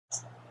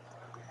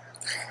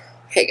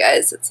Hey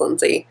guys, it's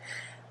Lindsay,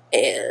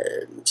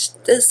 and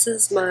this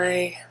is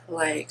my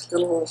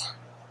little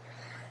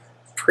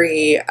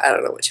I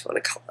don't know what you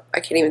want to call it. I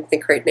can't even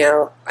think right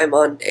now. I'm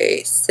on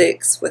day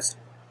 6 with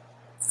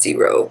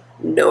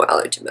no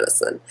allergy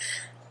medicine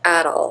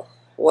at all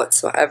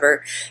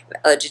whatsoever.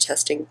 Allergy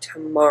testing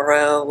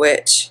tomorrow,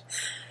 which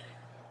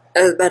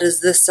as bad as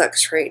this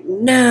sucks right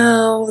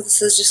now,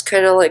 this is just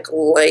kind of like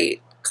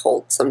light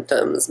cold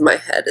symptoms. My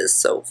head is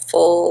so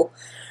full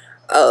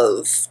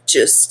of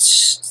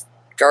just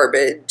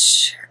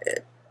garbage.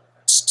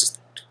 It's just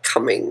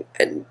coming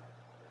and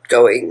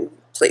going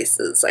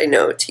places. I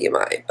know,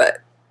 TMI, but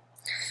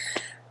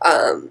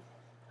I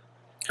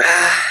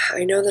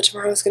know that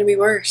tomorrow is going to be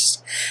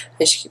worse.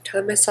 I should keep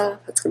telling myself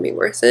it's going to be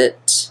worth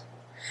it.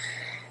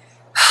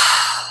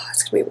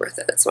 It's going to be worth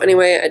it. So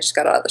anyway, I just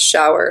got out of the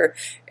shower.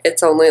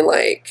 It's only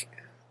like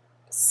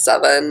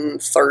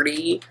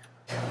 7:30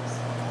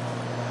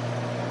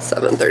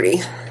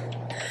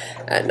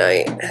 at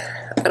night,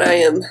 and I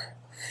am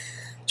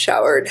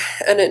showered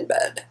and in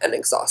bed and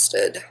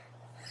exhausted,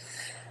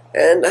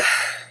 and I'm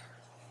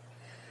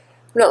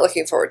not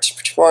looking forward to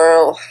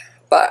tomorrow,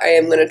 but I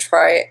am going to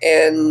try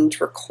and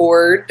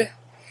record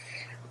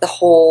the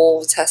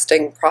whole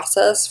testing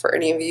process for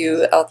any of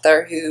you out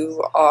there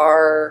who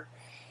are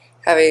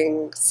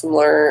having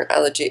similar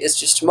allergy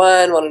issues to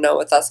mine, want to know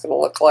what that's going to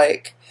look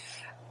like.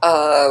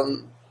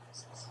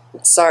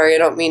 Sorry, I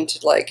don't mean to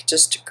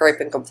just gripe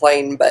and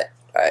complain, but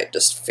I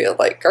just feel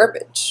like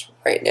garbage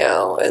right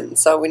now, and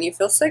so when you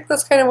feel sick,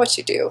 that's kind of what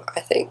you do,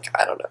 I think.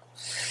 I don't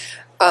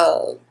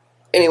know.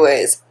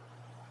 Anyways,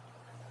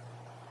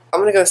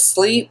 I'm gonna go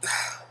sleep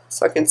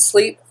so I can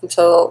sleep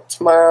until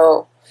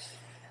tomorrow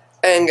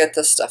and get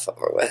this stuff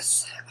over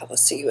with. I will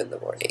see you in the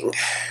morning.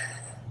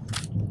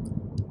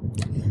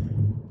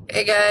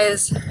 Hey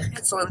guys,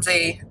 it's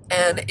Lindsay,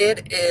 and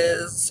it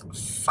is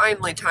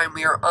finally time.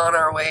 We are on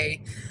our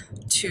way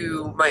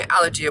to my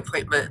allergy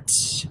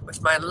appointment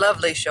with my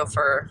lovely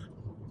chauffeur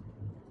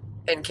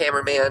and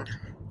cameraman.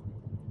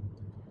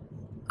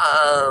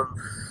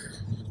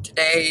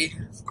 Today,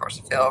 of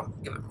course, I feel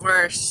even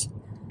worse.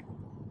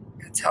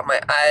 I can tell my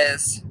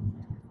eyes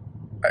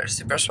are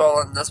super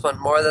swollen. This one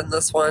more than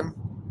this one,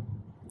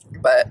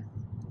 but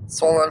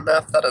swollen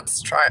enough that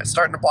it's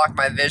starting to block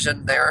my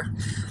vision there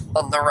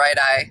on the right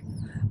eye.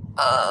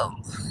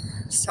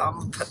 So I'm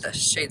gonna put the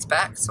shades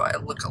back so I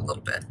look a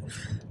little bit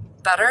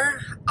better.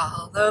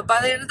 Although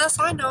by the end of this,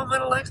 I know I'm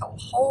gonna look a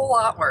whole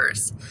lot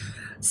worse.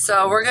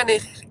 So we're gonna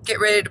get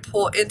ready to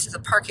pull into the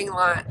parking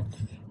lot,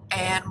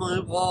 and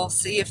we will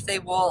see if they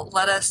will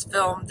let us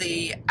film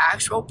the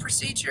actual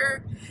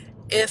procedure.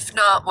 If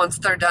not, once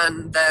they're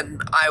done,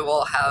 then I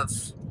will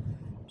have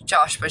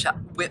Josh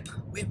whip.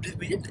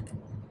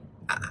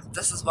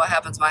 This is what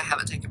happens when I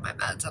haven't taken my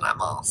meds and I'm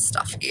all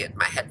stuffy and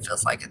my head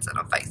feels like it's in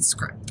a vice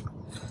grip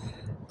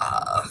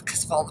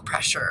because of all the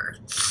pressure.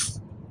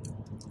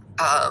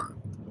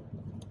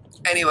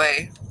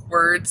 Anyway,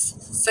 words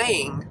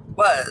saying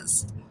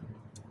was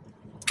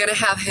gonna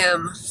have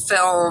him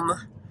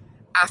film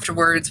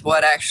afterwards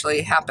what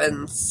actually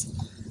happens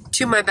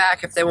to my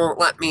back if they won't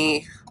let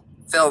me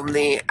film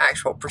the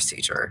actual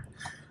procedure.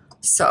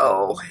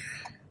 So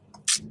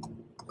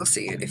we'll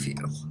see you in a few.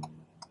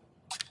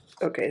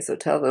 Okay, so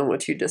tell them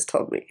what you just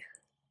told me.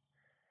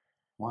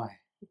 Why?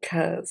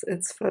 Because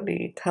it's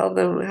funny. Tell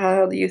them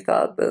how you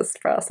thought this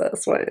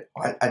process went.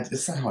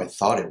 That's not how I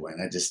thought it went.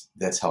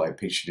 That's how I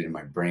pictured it in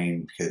my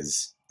brain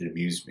because it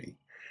amused me.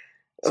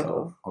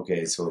 So,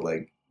 okay, so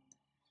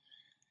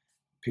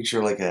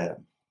picture like a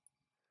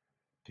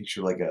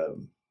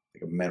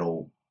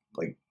metal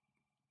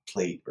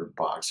plate or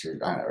box or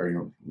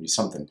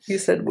something. You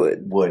said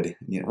wood. Wood,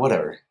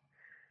 whatever.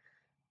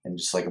 And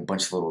just like a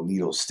bunch of little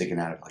needles sticking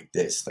out of it like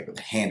this, like with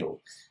a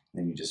handle.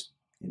 And then you just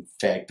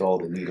infect all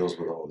the needles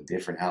with all the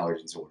different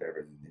allergens or whatever,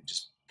 and then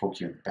just poke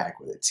you in the back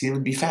with it. See, it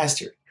would be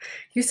faster.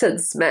 You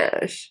said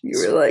smash. You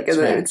were like, and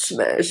then it would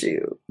smash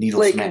you.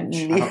 Needle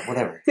smash.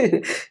 Whatever.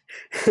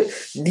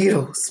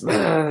 Needle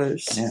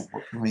smash. Yeah,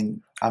 I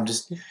mean, I'm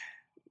just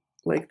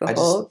like the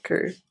Hulk,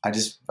 or I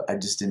just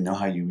didn't know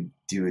how you would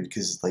do it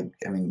because,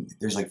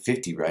 there's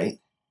 50, right?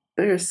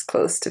 There's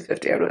close to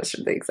 50. I'm not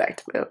sure the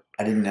exact amount.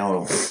 I didn't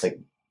know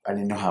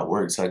how it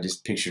worked, so I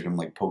just pictured him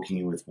poking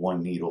you with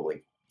one needle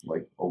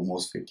like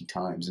almost 50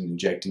 times and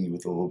injecting you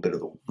with a little bit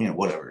of the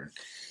whatever.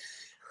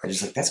 I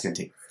just that's gonna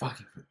take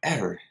fucking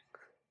forever.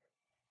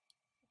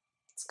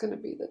 It's gonna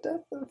be the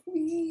death of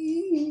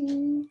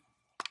me.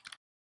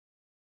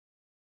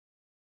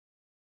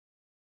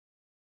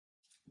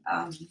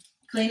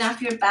 Clean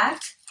off your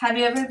back. Have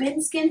you ever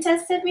been skin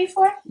tested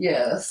before?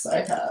 Yes,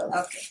 I have.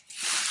 Okay.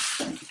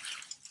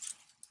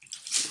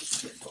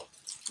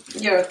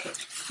 You're okay.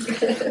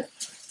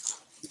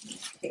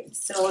 Okay,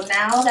 so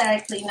now that I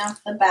clean off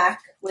the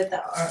back with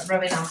the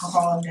rubbing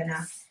alcohol, I'm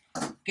gonna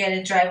get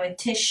it dry with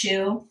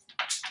tissue.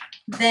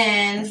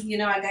 Then,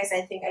 guys,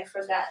 I think I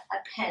forgot a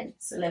pen.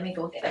 So let me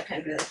go get a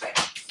pen really quick.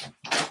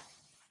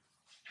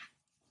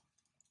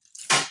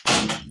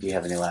 Do you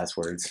have any last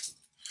words?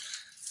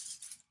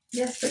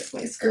 Yes, like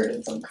my skirt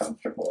is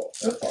uncomfortable.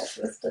 It's all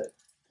twisted.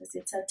 Because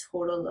it's a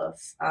total of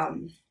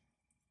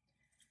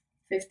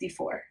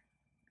 54.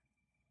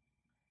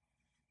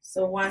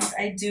 So once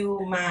I do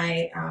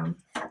my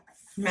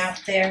map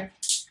there,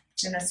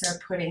 I'm gonna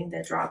start putting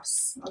the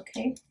drops,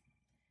 okay?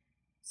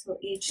 So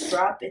each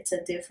drop, it's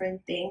a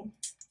different thing.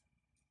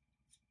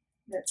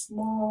 That's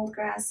mold,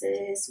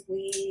 grasses,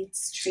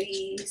 weeds,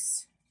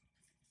 trees.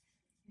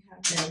 We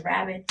have the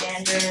rabbit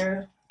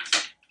dander,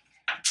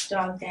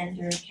 dog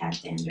dander, cat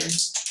dander.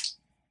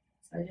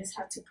 So I just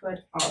have to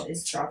put all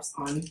these drops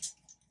on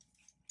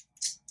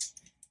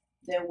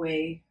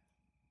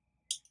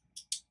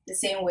the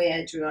same way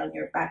I drew on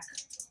your back,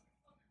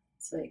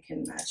 so it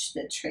can match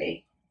the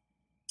tray.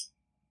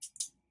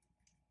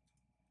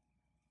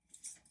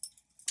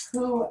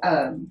 So,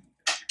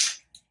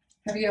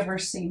 have you ever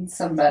seen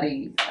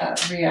somebody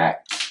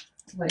react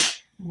like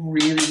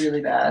really,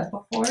 really bad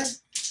before?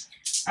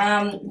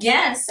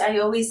 Yes, I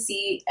always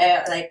see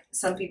like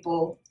some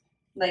people,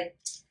 like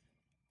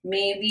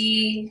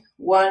maybe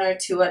 1 or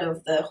 2 out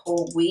of the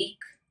whole week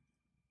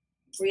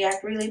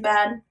react really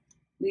bad.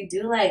 We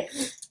do like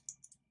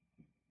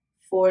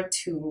 4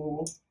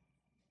 to,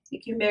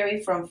 it can vary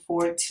from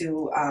 4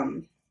 to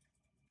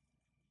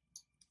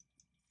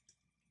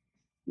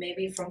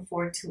maybe from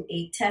 4 to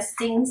 8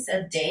 testings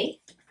a day.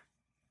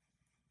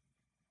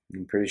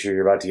 I'm pretty sure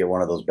you're about to get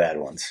one of those bad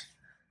ones.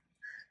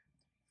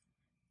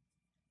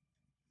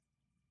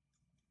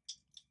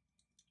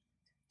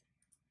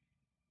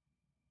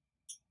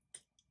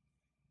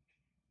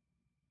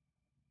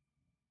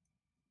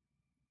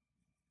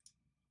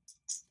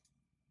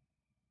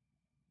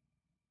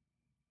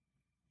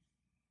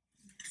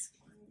 That's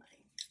one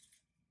line.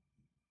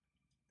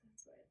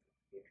 That's why I look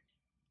weird.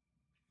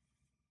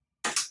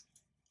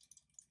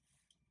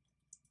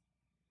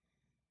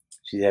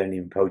 She hadn't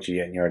even poked you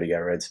yet, and you already got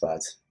red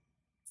spots.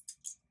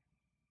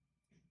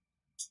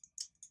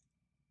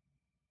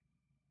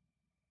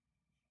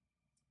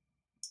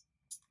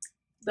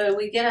 But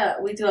we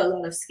do a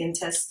lot of skin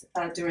tests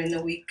during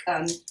the week.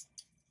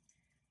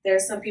 There are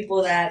some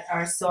people that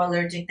are so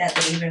allergic that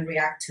they even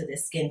react to the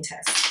skin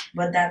test,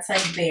 but that's like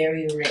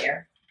very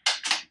rare.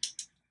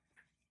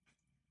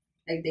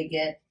 Like they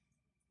get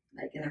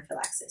like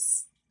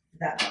anaphylaxis.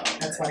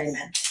 That's what I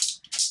meant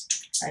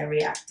by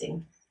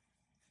reacting.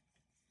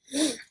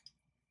 Oops.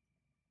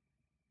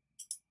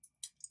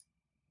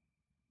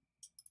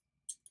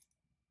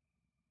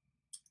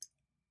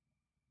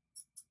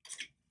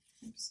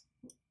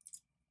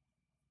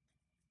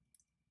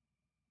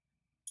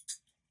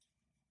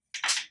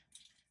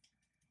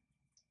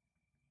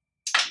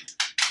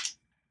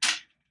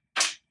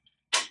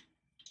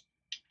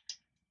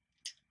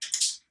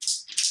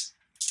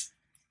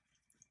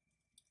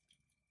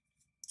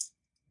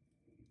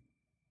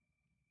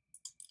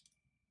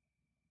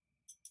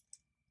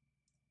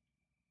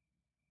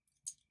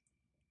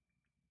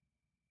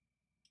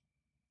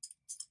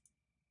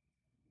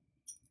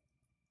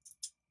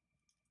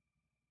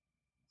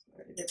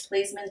 The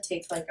placement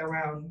takes like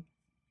around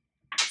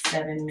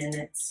 7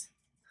 minutes.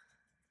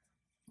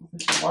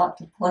 There's a lot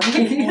to play.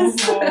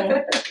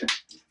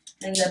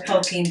 And the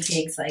poking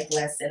takes like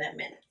less than a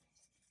minute.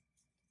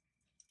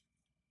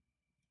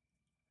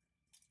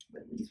 My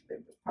least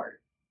favorite part.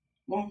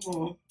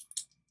 Mm-hmm. Do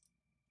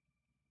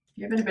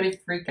you have anybody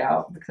freak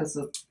out because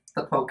of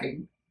the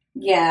poking?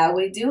 Yeah,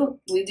 we do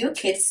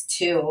kids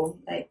too.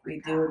 Like we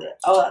do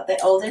the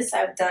oldest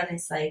I've done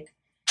is like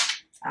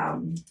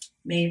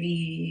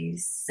maybe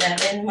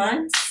 7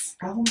 months.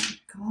 Oh my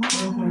god.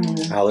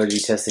 Mm-hmm. Allergy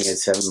testing at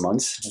 7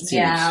 months? That seems...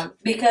 Yeah,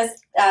 because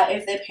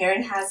if the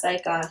parent has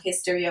like a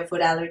history of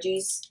food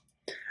allergies,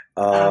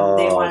 they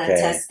want to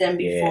test them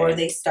before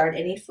they start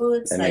any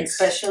foods, like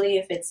especially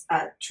if it's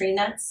tree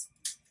nuts.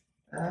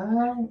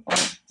 Oh,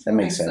 that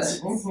makes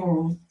sense.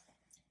 Mm-hmm.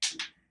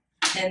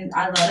 And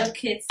a lot of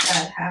kids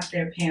that have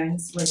their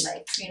parents with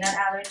like tree nut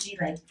allergy,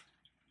 like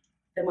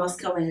the most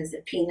common is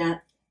the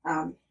peanut,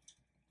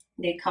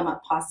 they come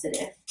up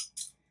positive.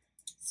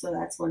 So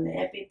that's when the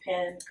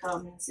EpiPen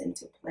comes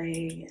into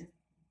play and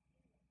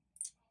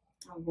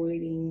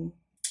avoiding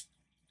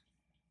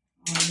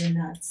all the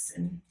nuts.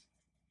 And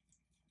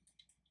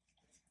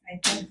I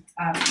think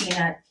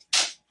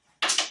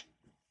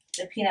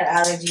the peanut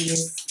allergy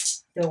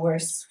is the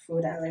worst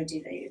food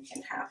allergy that you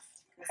can have.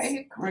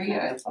 I agree.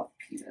 I love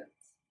peanuts.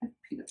 I have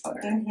peanut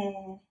butter.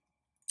 Mm-hmm.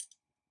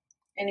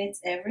 And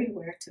it's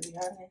everywhere, to be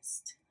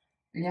honest.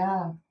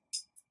 Yeah.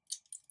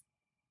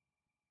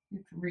 You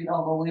have to read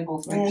all the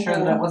labels, make sure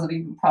that it wasn't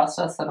even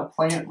processed at a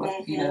plant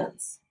with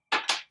peanuts.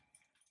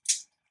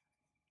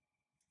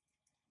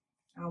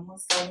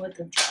 Almost done with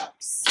the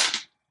drops.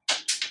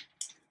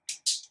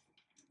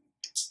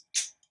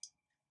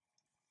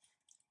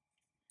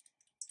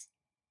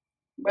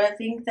 But I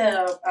think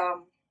the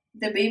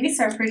babies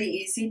are pretty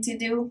easy to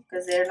do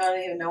because they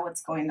don't even know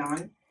what's going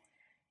on.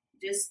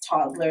 Just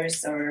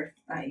toddlers or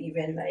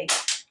even like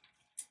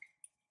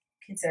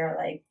kids that are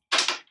like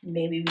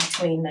maybe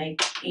between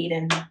like 8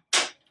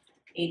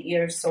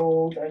 years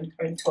old or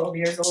 12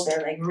 years old,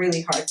 they're like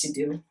really hard to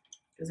do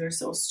because they're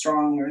so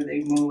strong or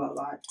they move a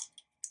lot.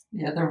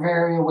 Yeah, they're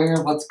very aware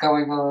of what's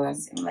going on.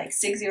 Like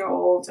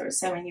 6-year-olds or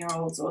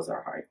 7-year-olds, those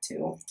are hard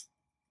too.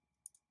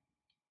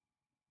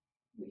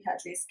 We had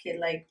this kid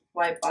like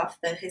wipe off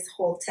his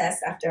whole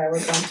test after I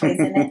was done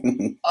placing it.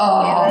 It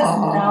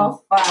was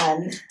no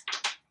fun.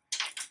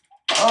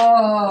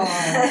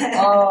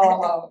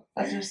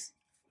 I just,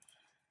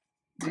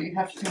 you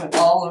have to do it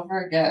all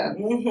over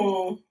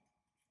again.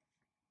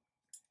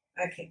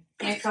 Okay,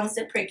 here comes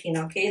the pricking,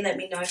 okay? Let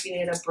me know if you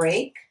need a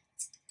break.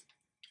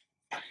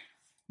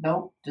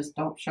 Nope, just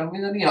don't show me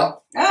the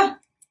needle.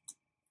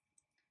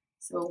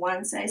 So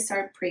once I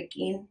start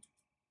pricking,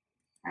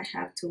 I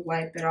have to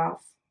wipe it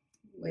off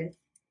with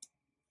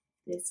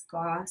this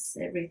gauze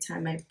every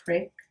time I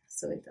prick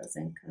so it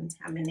doesn't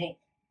contaminate.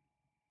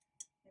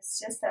 It's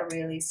just a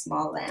really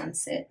small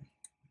lancet.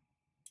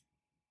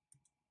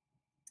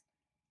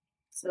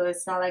 So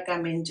it's not like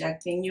I'm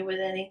injecting you with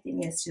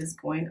anything, it's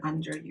just going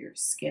under your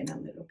skin a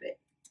little bit.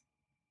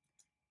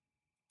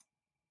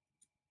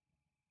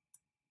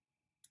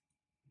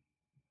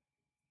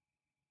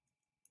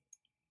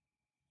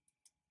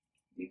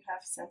 Do you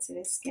have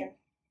sensitive skin?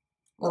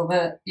 A little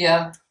bit,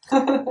 yeah.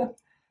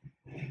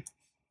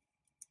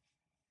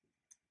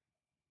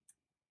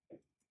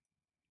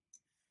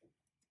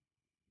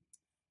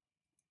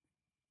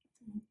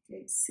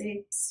 Okay,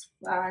 6,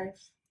 5,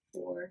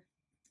 4,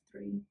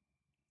 3,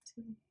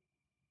 2,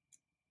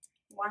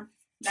 1.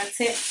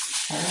 That's it.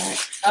 All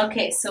right.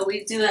 Okay, so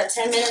we do a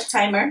 10-minute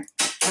timer.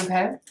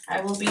 Okay.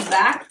 I will be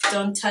back.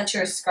 Don't touch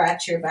or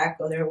scratch your back,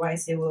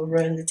 otherwise it will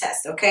ruin the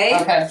test, okay?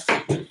 Okay.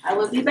 I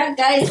will be back,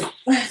 guys.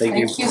 Thank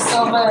you. Thank you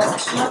so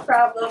much. No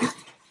problem.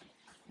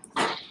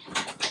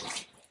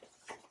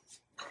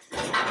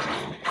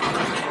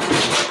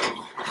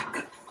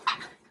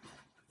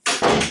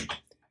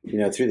 You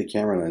know, through the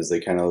camera lens, they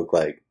kind of look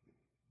like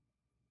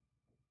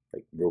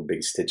real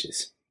big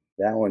stitches.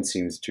 That one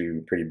seems to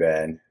be pretty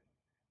bad.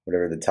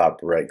 Whatever the top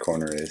right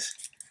corner is.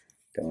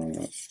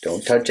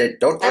 Don't touch it.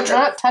 Don't touch it. I'm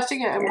not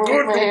touching it. I'm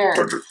moving my hair.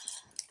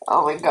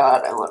 Oh my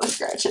god, I want to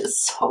scratch it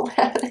so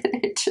bad.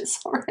 It itches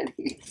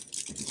already.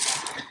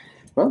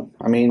 Well,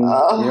 I mean,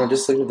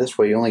 just look at it this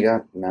way. You only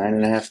got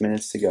 9.5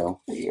 minutes to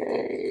go.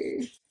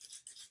 Yay.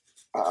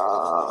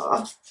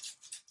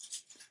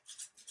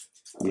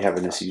 You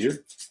having a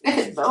seizure?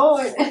 No,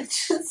 it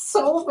itches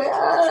so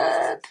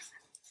bad.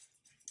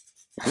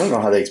 I don't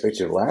know how they expect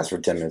you to last for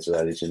 10 minutes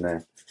without itching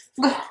that.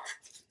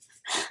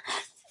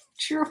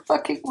 It's your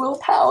fucking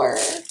willpower.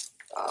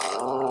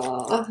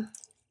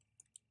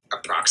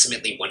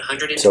 Approximately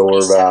 120 So we're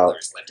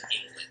about- settlers left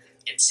England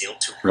and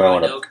sailed to I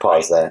want to Roanoke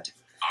pause Island that.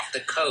 off the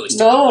coast.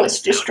 No, of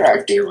it's North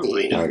distracting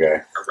me. Carolina,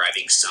 Okay.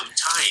 arriving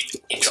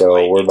sometime in So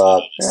July we're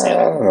about,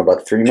 1887.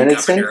 about 3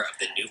 minutes the in? governor of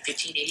the new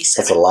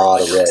 1587 That's a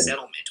lot of Roanoke red.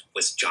 settlement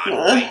was John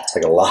White, It's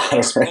like a lot an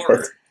of red.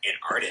 explorer and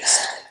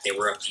artist. There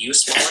were a few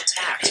small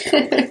attacks from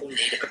local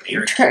Native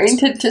Americans. trying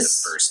to in the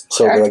first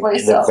So Distract like the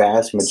myself.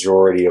 vast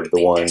majority of the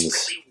They ones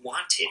desperately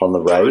wanted on the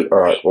John right,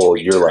 or White well,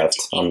 to your return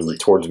left, to England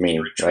towards me,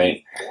 and retrieve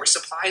right, more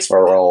supplies from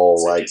are them, all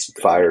such like as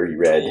food, fiery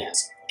red.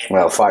 tools, and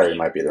Well, more fiery grain.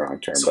 might be the wrong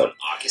term, So on but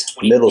August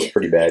the middle's 25th,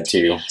 pretty bad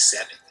too.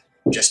 1887,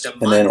 just a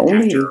And month then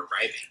only after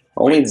arriving,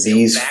 only White sailed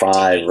these back to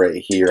 5 England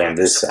right here to on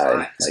gather this side,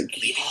 supplies, like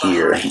leaving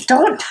here. behind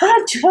Don't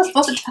touch! You're not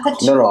supposed to touch.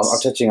 No, I'm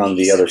touching on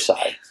the other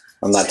side.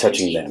 I'm not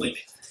touching them.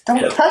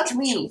 Don't touch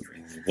me.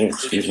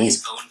 Excuse me.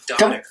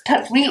 Don't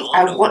touch me.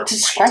 I want to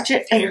scratch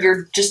it and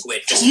you're just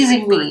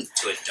teasing me.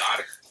 To a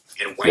daughter,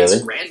 and White's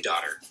Really?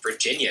 granddaughter,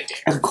 Virginia Dare,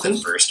 Uncle? the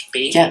first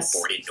baby Yes.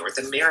 born in North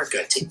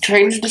America. I'm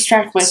trying to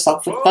distract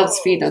myself with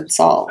BuzzFeed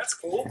Unsolved. That's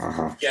cool.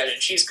 Uh-huh. Yeah, and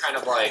she's kind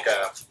of like,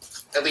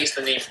 at least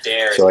the name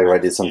Dare. So like if I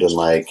did something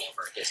like,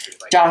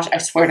 Josh, I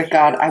swear to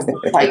God, I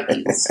will fight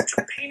you. It's such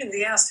a pain in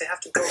the ass to have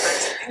to go back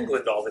to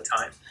England all the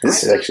time.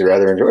 this is actually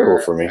rather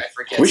enjoyable for me.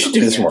 We should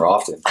do this more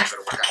often.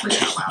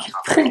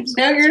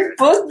 Now you're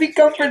supposed to be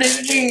comforting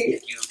me.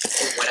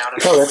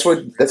 No, that's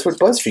what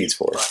BuzzFeed's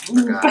for.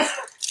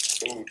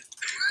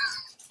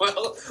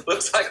 Well,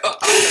 looks like I'm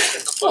back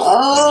in the boat.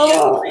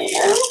 Oh,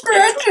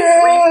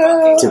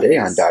 Yeah, Today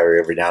on Diary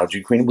of an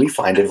Allergy Queen, we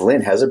find if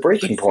Lynn has a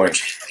breaking point.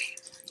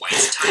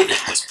 White's timing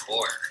was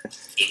poor.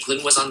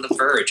 England was on the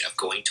verge of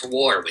going to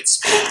war with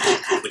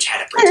Spain, which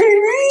had a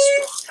particularly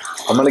strong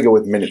I'm gonna go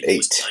with minute He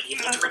was 8.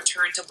 unable to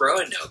return to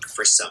Roanoke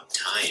for some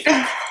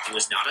time. It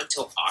was not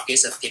until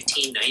August of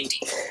 1590.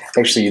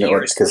 Actually, you know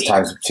what? Because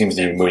time seems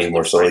to be moving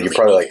more slowly. You're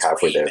probably like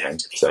halfway there then.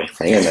 So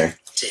hang in there.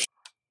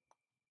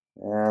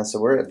 So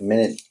we're at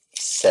minute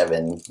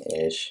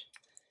 7-ish.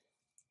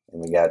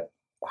 And we got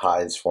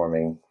hives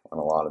forming on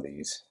a lot of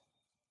these.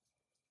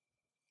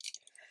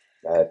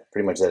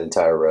 Pretty much that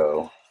entire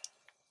row.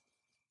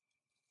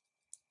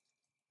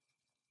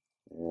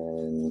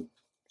 And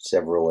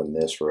several in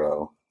this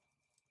row.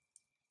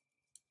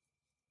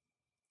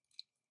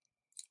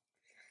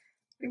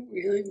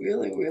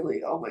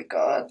 Really, oh my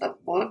God, that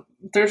one.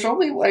 There's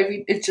only, I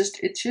mean, it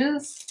just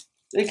itches.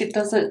 Like, it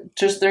doesn't,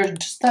 there's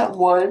just that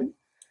one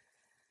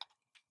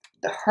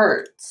that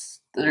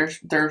hurts.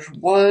 There's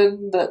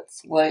one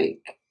that's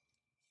like,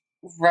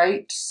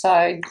 right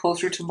side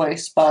closer to my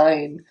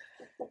spine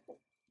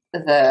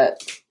that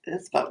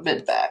is about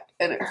mid-back,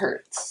 and it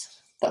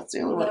hurts. That's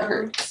the only one that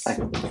hurts.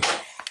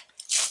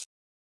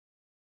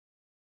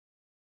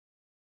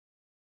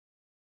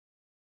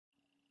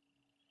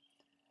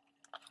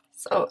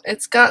 So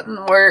it's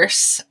gotten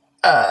worse,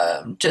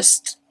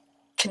 just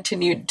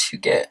continued to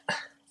get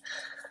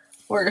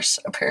worse,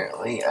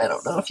 apparently. I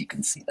don't know if you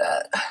can see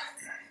that.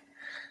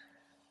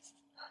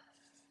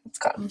 It's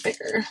gotten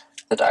bigger.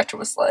 The doctor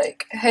was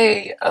like,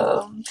 hey,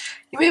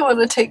 you may want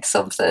to take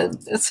something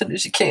as soon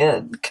as you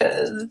can,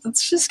 because it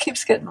just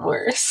keeps getting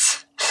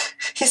worse.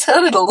 He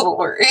sounded a little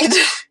worried.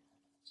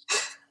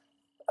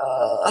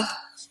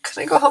 Can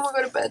I go home and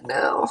go to bed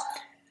now?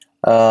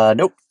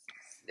 Nope.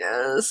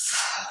 Yes.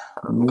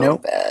 Nope. Go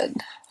to bed.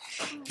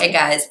 Hey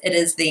guys, it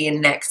is the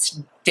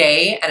next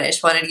day, and I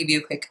just wanted to give you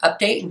a quick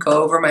update and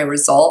go over my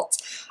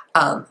results.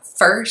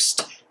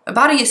 First, my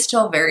body is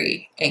still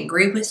very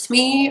angry with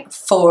me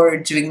for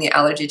doing the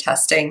allergy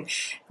testing.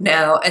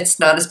 Now, it's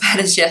not as bad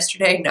as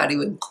yesterday, not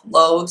even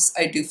close.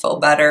 I do feel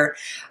better.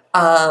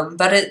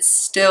 But it's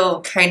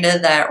still kind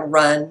of that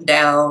run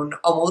down,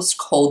 almost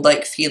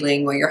cold-like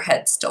feeling where your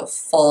head's still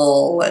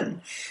full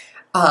and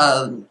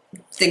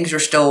things are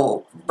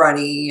still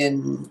runny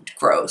and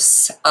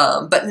gross.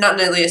 But not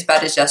nearly as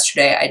bad as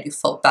yesterday. I do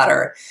feel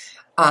better.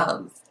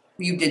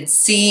 You did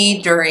see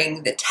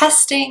during the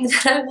testing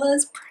that I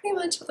was pretty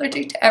much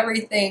allergic to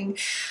everything.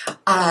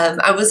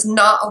 I was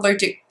not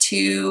allergic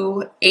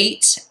to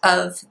 8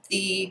 of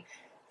the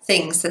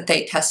things that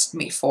they tested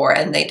me for,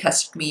 and they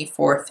tested me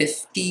for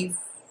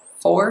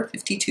 54,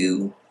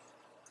 52.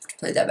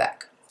 Play that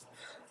back.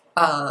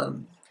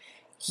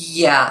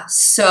 Yeah,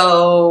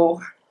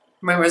 so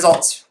my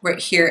results right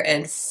here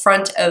in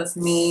front of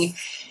me.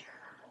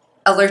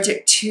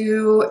 Allergic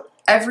to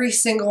every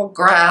single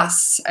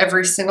grass,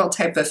 every single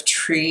type of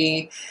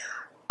tree,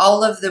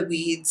 all of the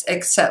weeds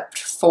except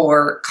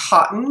for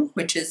cotton,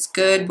 which is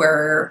good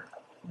where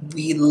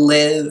we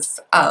live.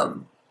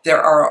 There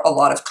are a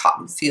lot of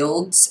cotton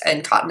fields,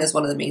 and cotton is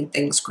one of the main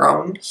things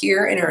grown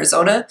here in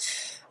Arizona.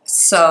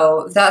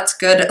 So that's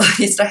good. At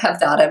least I have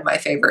that in my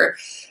favor.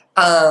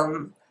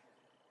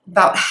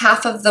 About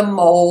half of the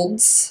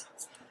molds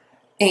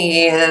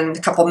and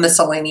a couple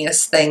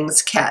miscellaneous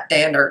things, cat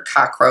dander,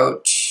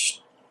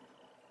 cockroach.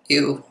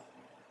 Ew.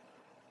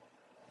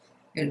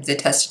 They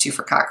tested you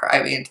for cockroach.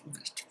 I mean,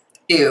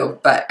 ew,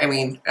 but I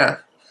mean, I'm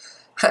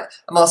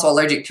also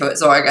allergic to it,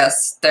 so I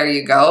guess there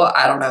you go.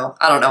 I don't know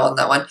on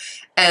that one.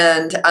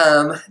 And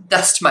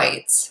dust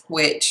mites,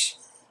 which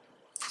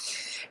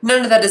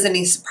none of that is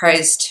any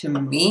surprise to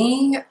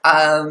me,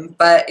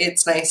 but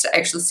it's nice to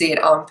actually see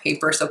it on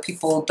paper so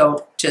people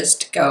don't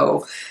just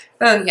go,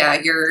 oh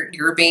yeah,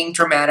 you're being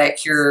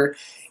dramatic, you're,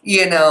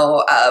 you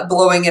know,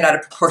 blowing it out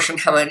of proportion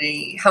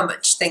how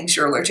much things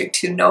you're allergic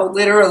to. No,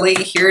 literally,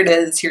 here it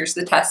is, here's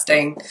the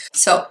testing.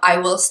 So I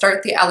will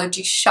start the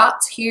allergy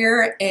shots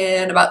here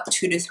in about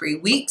 2 to 3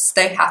 weeks.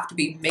 They have to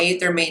be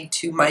made. They're made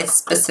to my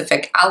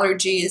specific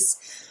allergies,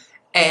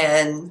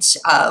 and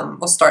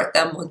we'll start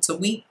them once a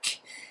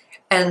week.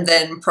 And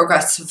then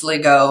progressively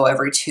go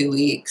every 2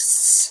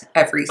 weeks,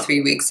 every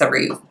 3 weeks,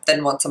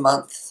 then once a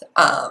month.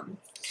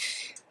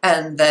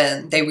 And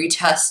then they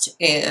retest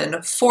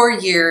in 4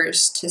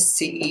 years to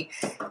see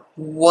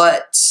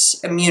what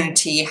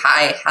immunity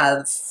I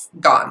have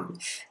gotten.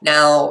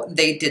 Now,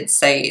 they did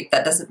say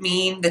that doesn't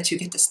mean that you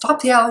get to stop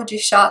the allergy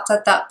shots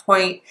at that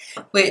point,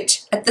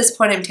 which at this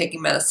point I'm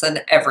taking medicine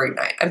every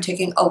night. I'm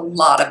taking a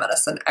lot of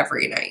medicine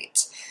every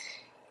night.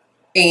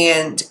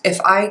 And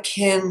if I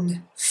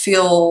can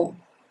feel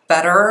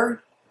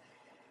better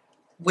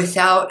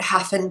without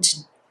having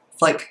to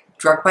like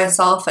drug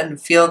myself and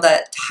feel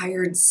that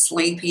tired,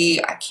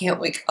 sleepy, I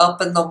can't wake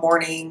up in the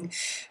morning,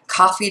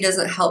 coffee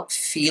doesn't help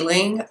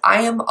feeling,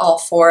 I am all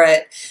for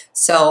it.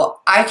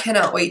 So I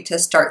cannot wait to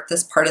start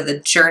this part of the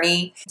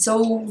journey.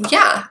 So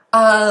yeah,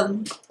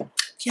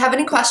 if you have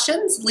any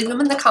questions, leave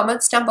them in the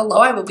comments down below.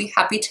 I will be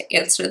happy to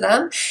answer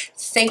them.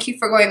 Thank you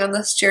for going on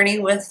this journey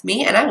with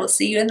me, and I will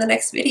see you in the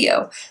next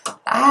video.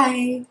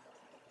 Bye.